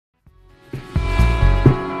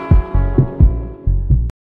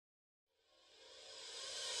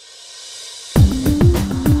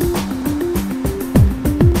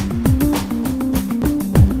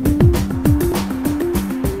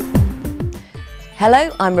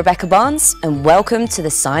Hello, I'm Rebecca Barnes and welcome to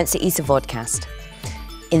the Science ESA vodcast.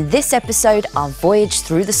 In this episode, our voyage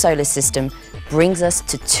through the solar system brings us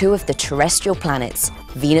to two of the terrestrial planets,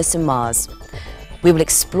 Venus and Mars. We will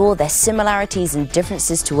explore their similarities and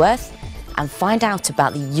differences to Earth and find out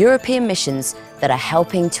about the European missions that are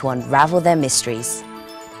helping to unravel their mysteries.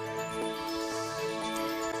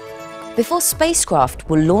 Before spacecraft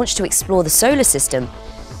were launched to explore the solar system,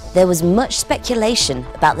 there was much speculation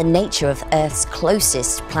about the nature of Earth's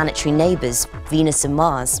closest planetary neighbours, Venus and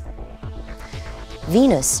Mars.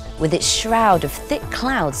 Venus, with its shroud of thick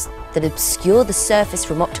clouds that obscure the surface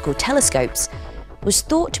from optical telescopes, was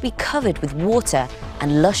thought to be covered with water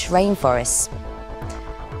and lush rainforests.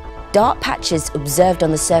 Dark patches observed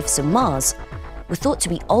on the surface of Mars were thought to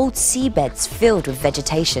be old seabeds filled with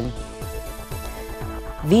vegetation.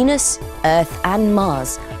 Venus, Earth and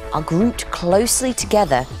Mars are grouped closely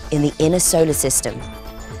together in the inner solar system.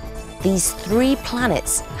 These three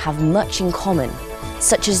planets have much in common,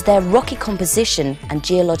 such as their rocky composition and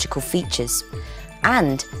geological features,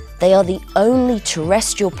 and they are the only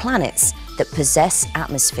terrestrial planets that possess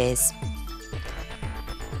atmospheres.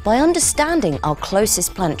 By understanding our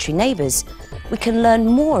closest planetary neighbours, we can learn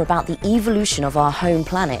more about the evolution of our home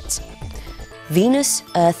planet. Venus,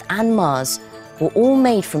 Earth and Mars were all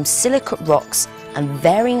made from silicate rocks and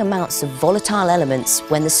varying amounts of volatile elements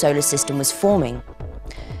when the solar system was forming.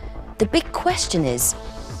 The big question is,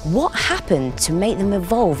 what happened to make them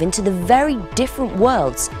evolve into the very different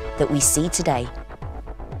worlds that we see today?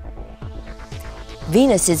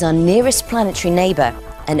 Venus is our nearest planetary neighbour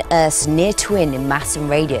and Earth's near twin in mass and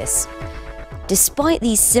radius. Despite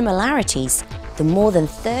these similarities, the more than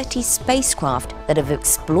 30 spacecraft that have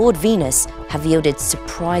explored Venus have yielded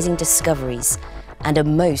surprising discoveries and a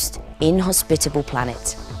most inhospitable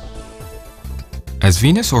planet. As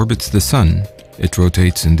Venus orbits the Sun, it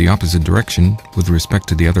rotates in the opposite direction with respect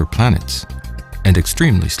to the other planets, and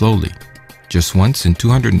extremely slowly, just once in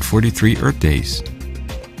 243 Earth days.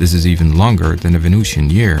 This is even longer than a Venusian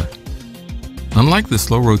year. Unlike the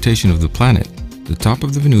slow rotation of the planet, the top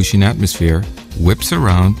of the Venusian atmosphere whips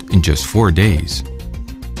around in just 4 days.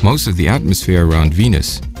 Most of the atmosphere around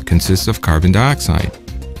Venus consists of carbon dioxide.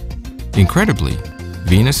 Incredibly,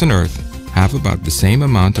 Venus and Earth have about the same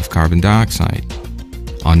amount of carbon dioxide.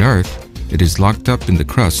 On Earth, it is locked up in the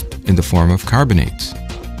crust in the form of carbonates.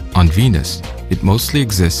 On Venus, it mostly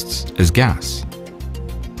exists as gas.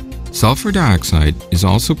 Sulfur dioxide is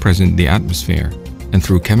also present in the atmosphere and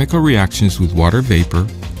through chemical reactions with water vapor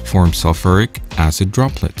form sulfuric acid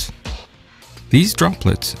droplets. These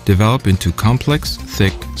droplets develop into complex,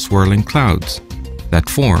 thick, swirling clouds that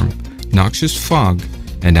form noxious fog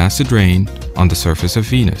and acid rain on the surface of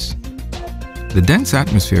Venus. The dense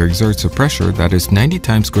atmosphere exerts a pressure that is 90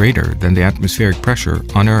 times greater than the atmospheric pressure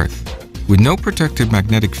on Earth. With no protected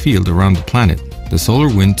magnetic field around the planet, the solar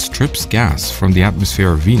wind strips gas from the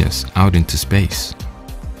atmosphere of Venus out into space.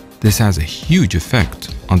 This has a huge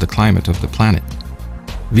effect on the climate of the planet.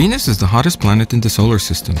 Venus is the hottest planet in the solar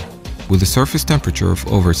system, with a surface temperature of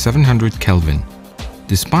over 700 Kelvin,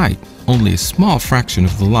 despite only a small fraction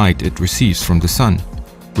of the light it receives from the Sun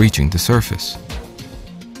reaching the surface.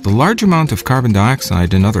 The large amount of carbon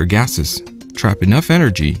dioxide and other gases trap enough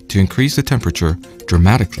energy to increase the temperature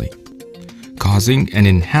dramatically, causing an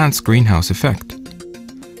enhanced greenhouse effect.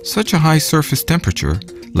 Such a high surface temperature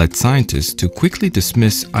led scientists to quickly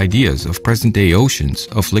dismiss ideas of present-day oceans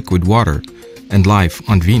of liquid water and life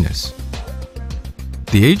on Venus.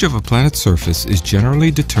 The age of a planet's surface is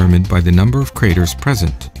generally determined by the number of craters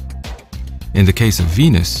present. In the case of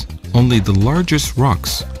Venus, only the largest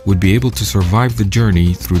rocks would be able to survive the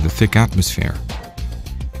journey through the thick atmosphere.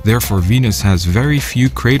 Therefore, Venus has very few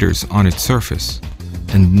craters on its surface,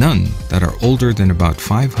 and none that are older than about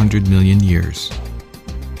 500 million years.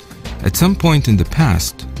 At some point in the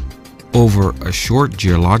past, over a short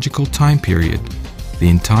geological time period, the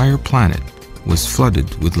entire planet was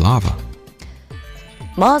flooded with lava.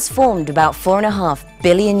 Mars formed about 4.5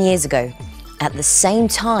 billion years ago, at the same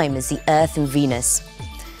time as the Earth and Venus.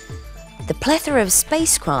 The plethora of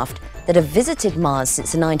spacecraft that have visited Mars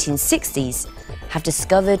since the 1960s have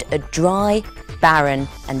discovered a dry, barren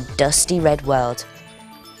and dusty red world.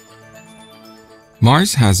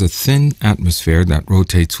 Mars has a thin atmosphere that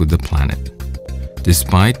rotates with the planet.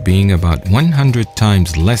 Despite being about 100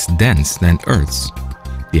 times less dense than Earth's,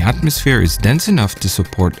 the atmosphere is dense enough to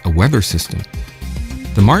support a weather system.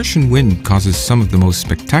 The Martian wind causes some of the most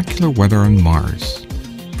spectacular weather on Mars,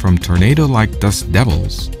 from tornado-like dust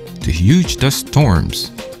devils to huge dust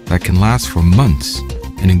storms that can last for months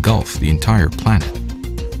and engulf the entire planet.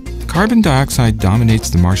 Carbon dioxide dominates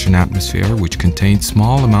the Martian atmosphere, which contains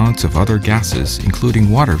small amounts of other gases, including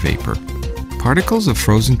water vapor. Particles of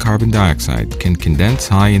frozen carbon dioxide can condense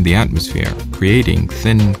high in the atmosphere, creating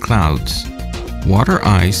thin clouds. Water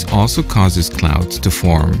ice also causes clouds to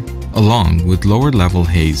form, along with lower-level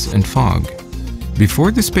haze and fog. Before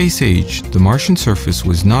the space age, the Martian surface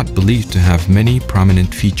was not believed to have many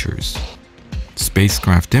prominent features.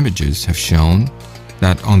 Spacecraft images have shown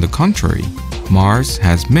that, on the contrary, Mars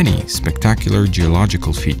has many spectacular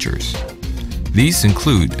geological features. These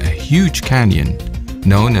include a huge canyon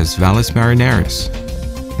known as Valles Marineris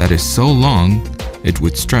that is so long it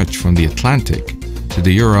would stretch from the Atlantic to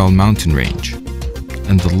the Ural mountain range,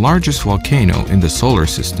 and the largest volcano in the solar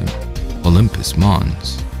system, Olympus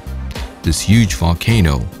Mons. This huge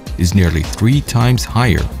volcano is nearly 3 times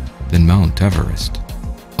higher than Mount Everest.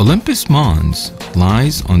 Olympus Mons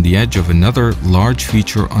lies on the edge of another large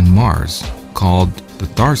feature on Mars called the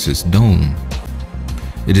Tharsis Dome.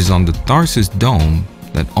 It is on the Tharsis Dome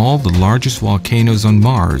that all the largest volcanoes on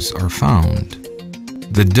Mars are found.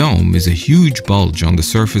 The dome is a huge bulge on the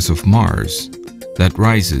surface of Mars that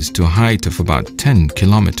rises to a height of about 10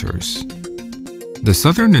 kilometers. The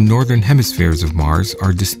southern and northern hemispheres of Mars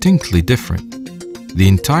are distinctly different. The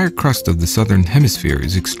entire crust of the southern hemisphere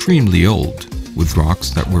is extremely old, with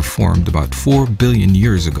rocks that were formed about 4 billion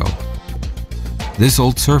years ago. This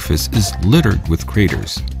old surface is littered with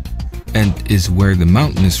craters and is where the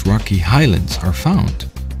mountainous rocky highlands are found.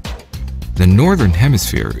 The northern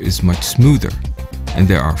hemisphere is much smoother, and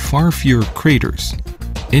there are far fewer craters,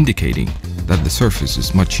 indicating that the surface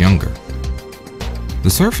is much younger.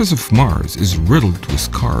 The surface of Mars is riddled with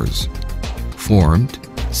scars, formed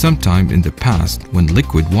sometime in the past when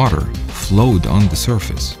liquid water flowed on the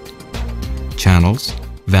surface. Channels,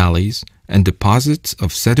 valleys, and deposits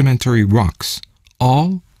of sedimentary rocks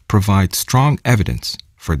all provide strong evidence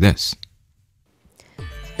for this.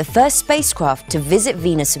 The first spacecraft to visit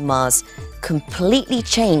Venus and Mars completely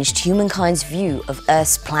changed humankind's view of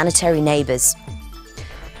Earth's planetary neighbors.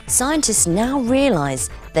 Scientists now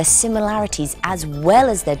realize their similarities as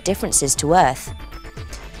well as their differences to Earth.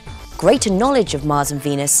 Greater knowledge of Mars and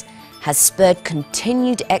Venus has spurred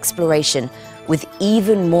continued exploration with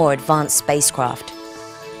even more advanced spacecraft.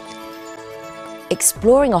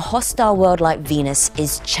 Exploring a hostile world like Venus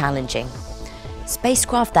is challenging.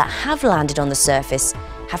 Spacecraft that have landed on the surface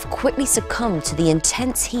have quickly succumbed to the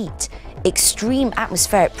intense heat, extreme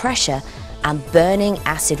atmospheric pressure, and burning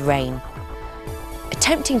acid rain.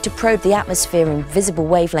 Attempting to probe the atmosphere in visible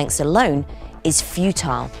wavelengths alone is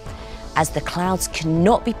futile, as the clouds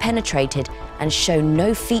cannot be penetrated and show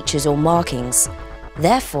no features or markings.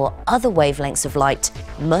 Therefore, other wavelengths of light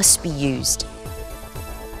must be used.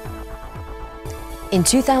 In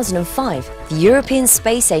 2005, the European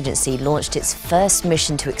Space Agency launched its first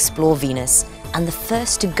mission to explore Venus, and the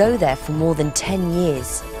first to go there for more than 10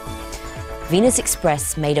 years. Venus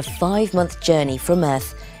Express made a 5-month journey from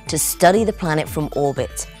Earth to study the planet from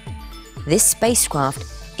orbit. This spacecraft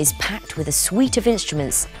is packed with a suite of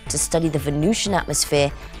instruments to study the Venusian atmosphere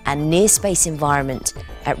and near-space environment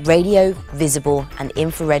at radio, visible, and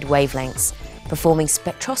infrared wavelengths, performing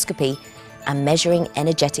spectroscopy and measuring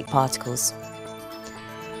energetic particles.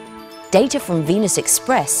 Data from Venus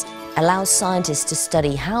Express allows scientists to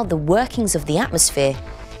study how the workings of the atmosphere,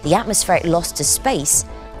 the atmospheric loss to space,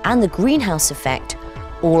 and the greenhouse effect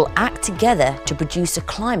all act together to produce a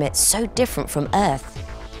climate so different from Earth.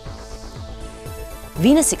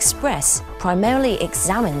 Venus Express primarily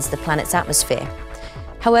examines the planet's atmosphere.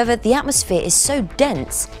 However, the atmosphere is so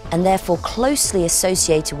dense and therefore closely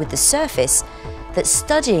associated with the surface that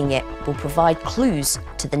studying it will provide clues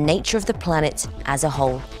to the nature of the planet as a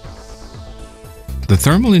whole. The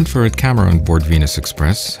thermal infrared camera on board Venus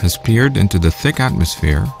Express has peered into the thick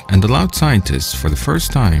atmosphere and allowed scientists for the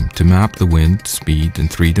first time to map the wind speed in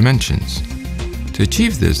 3 dimensions. To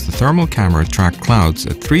achieve this, the thermal camera tracked clouds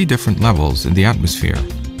at 3 different levels in the atmosphere,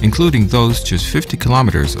 including those just 50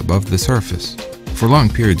 kilometers above the surface, for long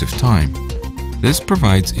periods of time. This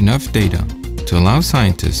provides enough data to allow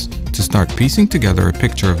scientists to start piecing together a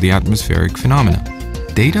picture of the atmospheric phenomena.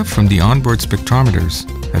 Data from the onboard spectrometers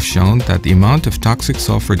have shown that the amount of toxic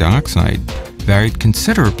sulfur dioxide varied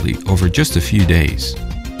considerably over just a few days.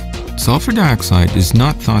 Sulfur dioxide is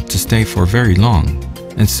not thought to stay for very long,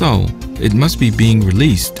 and so it must be being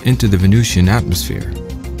released into the Venusian atmosphere.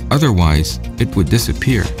 Otherwise, it would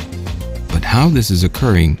disappear. But how this is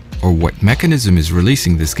occurring or what mechanism is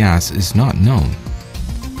releasing this gas is not known.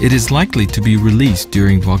 It is likely to be released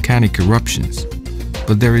during volcanic eruptions,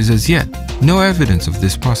 but there is as yet no evidence of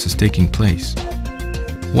this process taking place.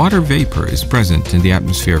 Water vapor is present in the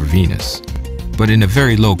atmosphere of Venus, but in a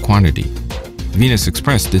very low quantity. Venus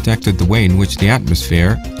Express detected the way in which the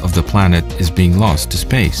atmosphere of the planet is being lost to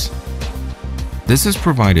space. This has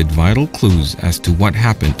provided vital clues as to what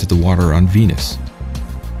happened to the water on Venus.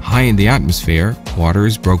 High in the atmosphere, water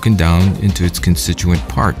is broken down into its constituent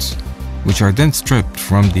parts, which are then stripped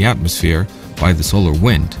from the atmosphere by the solar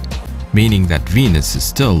wind, meaning that Venus is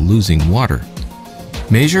still losing water.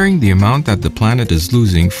 Measuring the amount that the planet is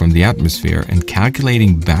losing from the atmosphere and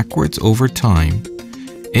calculating backwards over time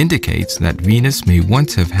indicates that Venus may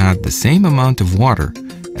once have had the same amount of water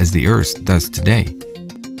as the Earth does today.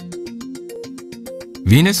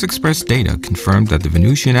 Venus Express data confirmed that the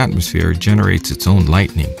Venusian atmosphere generates its own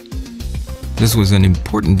lightning. This was an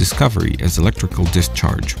important discovery as electrical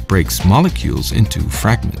discharge breaks molecules into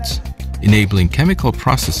fragments, enabling chemical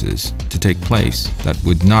processes to take place that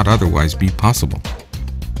would not otherwise be possible.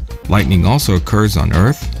 Lightning also occurs on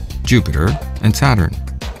Earth, Jupiter, and Saturn.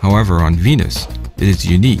 However, on Venus, it is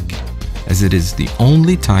unique, as it is the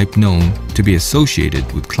only type known to be associated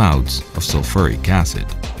with clouds of sulfuric acid.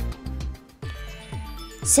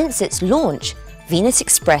 Since its launch, Venus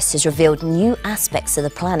Express has revealed new aspects of the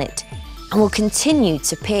planet and will continue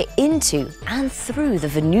to peer into and through the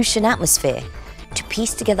Venusian atmosphere to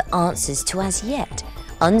piece together answers to as yet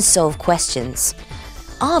unsolved questions.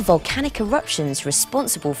 Are volcanic eruptions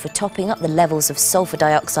responsible for topping up the levels of sulfur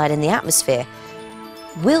dioxide in the atmosphere?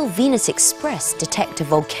 Will Venus Express detect a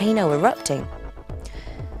volcano erupting?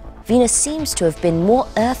 Venus seems to have been more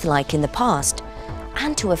Earth-like in the past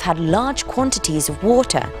and to have had large quantities of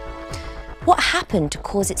water. What happened to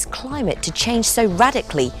cause its climate to change so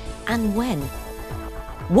radically, and when?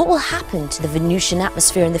 What will happen to the Venusian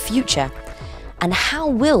atmosphere in the future, and how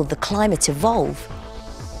will the climate evolve?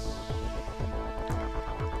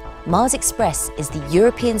 Mars Express is the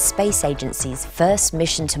European Space Agency's first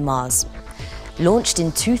mission to Mars. Launched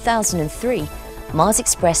in 2003, Mars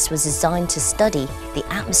Express was designed to study the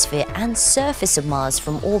atmosphere and surface of Mars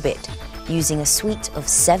from orbit using a suite of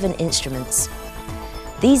 7 instruments.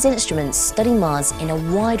 These instruments study Mars in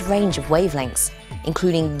a wide range of wavelengths,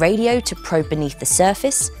 including radio to probe beneath the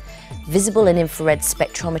surface, visible and infrared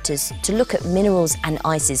spectrometers to look at minerals and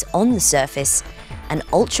ices on the surface, and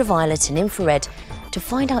ultraviolet and infrared to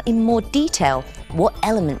find out in more detail what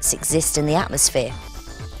elements exist in the atmosphere.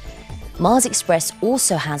 Mars Express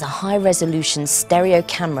also has a high-resolution stereo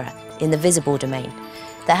camera in the visible domain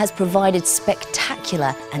that has provided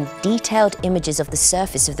spectacular and detailed images of the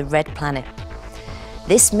surface of the red planet.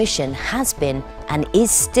 This mission has been and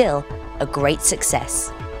is still a great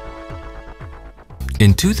success.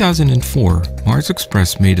 In 2004, Mars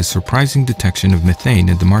Express made a surprising detection of methane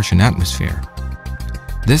in the Martian atmosphere.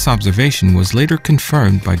 This observation was later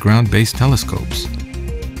confirmed by ground-based telescopes.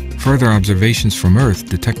 Further observations from Earth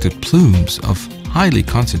detected plumes of highly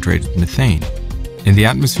concentrated methane. In the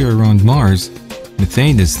atmosphere around Mars,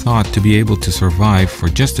 methane is thought to be able to survive for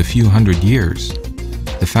just a few hundred years.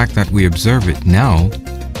 The fact that we observe it now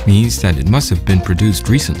means that it must have been produced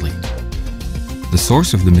recently. The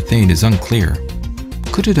source of the methane is unclear.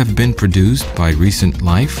 Could it have been produced by recent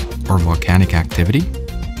life or volcanic activity?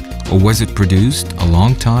 Or was it produced a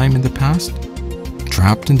long time in the past,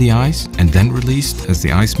 trapped in the ice and then released as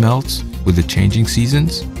the ice melts with the changing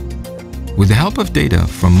seasons? With the help of data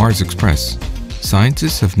from Mars Express,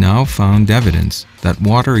 scientists have now found evidence that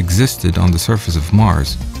water existed on the surface of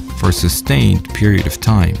Mars for a sustained period of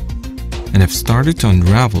time and have started to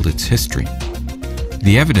unravel its history.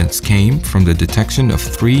 The evidence came from the detection of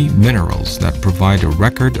 3 minerals that provide a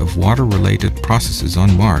record of water-related processes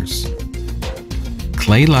on Mars.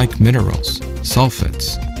 Clay-like minerals,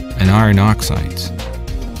 sulfates, and iron oxides.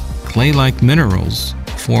 Clay-like minerals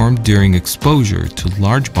formed during exposure to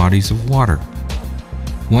large bodies of water.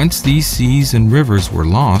 Once these seas and rivers were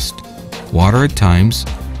lost, water at times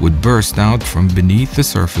would burst out from beneath the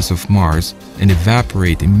surface of Mars and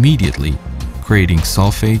evaporate immediately, creating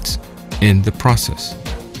sulfates in the process.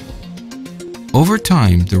 Over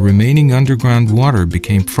time, the remaining underground water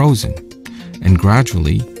became frozen, and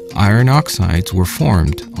gradually, iron oxides were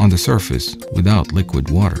formed on the surface without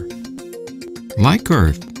liquid water. Like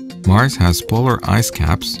Earth, Mars has polar ice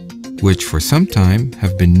caps, which for some time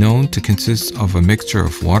have been known to consist of a mixture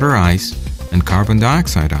of water ice and carbon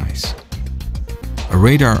dioxide ice. A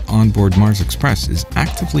radar onboard Mars Express is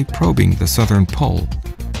actively probing the southern pole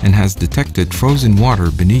and has detected frozen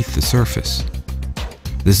water beneath the surface.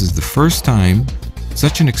 This is the first time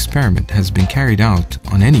such an experiment has been carried out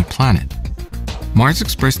on any planet. Mars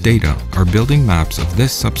Express data are building maps of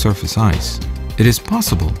this subsurface ice. It is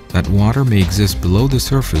possible that water may exist below the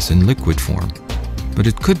surface in liquid form, but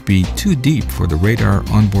it could be too deep for the radar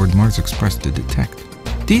onboard Mars Express to detect.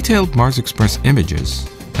 Detailed Mars Express images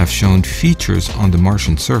have shown features on the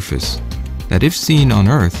Martian surface that, if seen on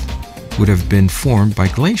Earth, would have been formed by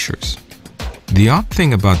glaciers. The odd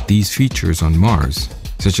thing about these features on Mars,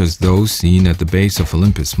 such as those seen at the base of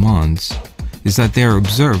Olympus Mons, is that they are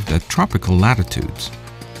observed at tropical latitudes,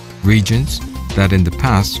 regions that in the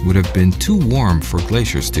past would have been too warm for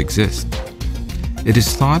glaciers to exist. It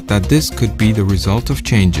is thought that this could be the result of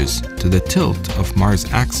changes to the tilt of Mars'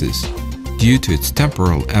 axis due to its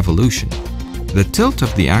temporal evolution. The tilt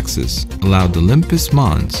of the axis allowed Olympus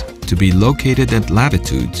Mons to be located at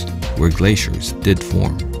latitudes where glaciers did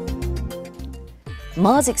form.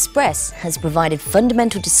 Mars Express has provided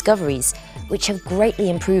fundamental discoveries which have greatly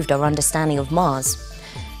improved our understanding of Mars.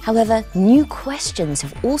 However, new questions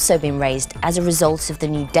have also been raised as a result of the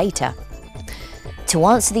new data. To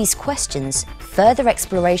answer these questions, further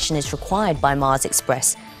exploration is required by Mars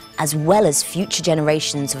Express, as well as future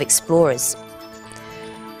generations of explorers.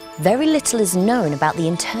 Very little is known about the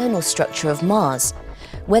internal structure of Mars,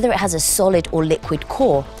 whether it has a solid or liquid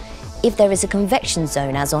core, if there is a convection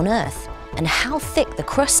zone as on Earth, and how thick the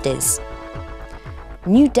crust is.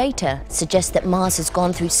 New data suggests that Mars has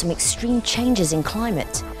gone through some extreme changes in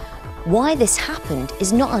climate. Why this happened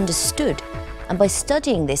is not understood, and by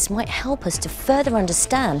studying this might help us to further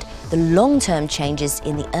understand the long-term changes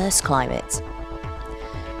in the Earth's climate.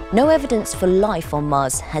 No evidence for life on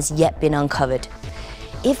Mars has yet been uncovered.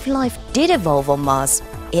 If life did evolve on Mars,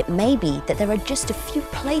 it may be that there are just a few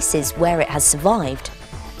places where it has survived.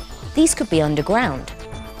 These could be underground.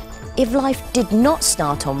 If life did not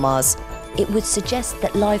start on Mars, it would suggest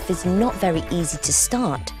that life is not very easy to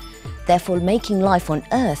start, therefore making life on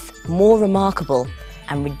Earth more remarkable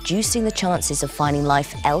and reducing the chances of finding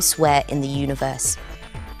life elsewhere in the universe.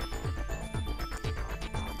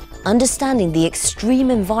 Understanding the extreme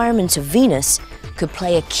environment of Venus could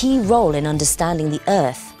play a key role in understanding the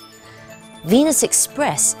Earth. Venus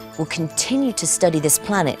Express will continue to study this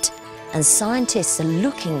planet, and scientists are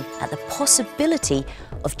looking at the possibility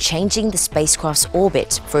of changing the spacecraft's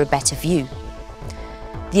orbit for a better view.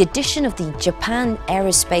 The addition of the Japan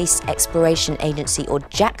Aerospace Exploration Agency, or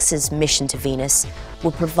JAXA's, mission to Venus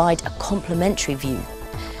will provide a complementary view.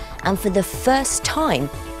 And for the first time,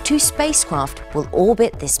 2 spacecraft will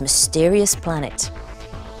orbit this mysterious planet.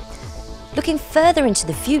 Looking further into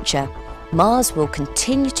the future, Mars will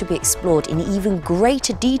continue to be explored in even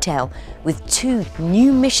greater detail with 2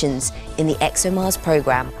 new missions in the ExoMars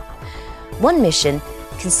program. One mission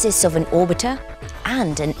consists of an orbiter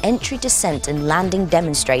and an entry, descent and landing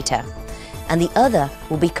demonstrator, and the other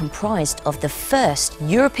will be comprised of the first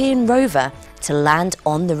European rover to land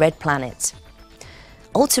on the Red Planet.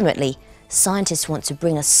 Ultimately, scientists want to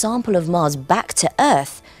bring a sample of Mars back to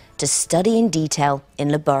Earth to study in detail in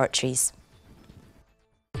laboratories.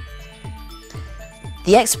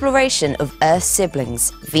 The exploration of Earth's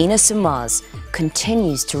siblings, Venus and Mars,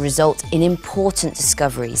 continues to result in important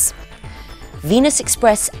discoveries. Venus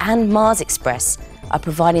Express and Mars Express are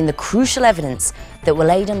providing the crucial evidence that will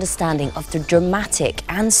aid understanding of the dramatic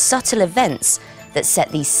and subtle events that set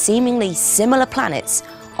these seemingly similar planets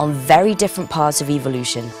on very different paths of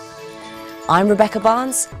evolution. I'm Rebecca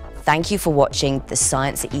Barnes. Thank you for watching the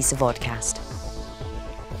Science ESA vodcast.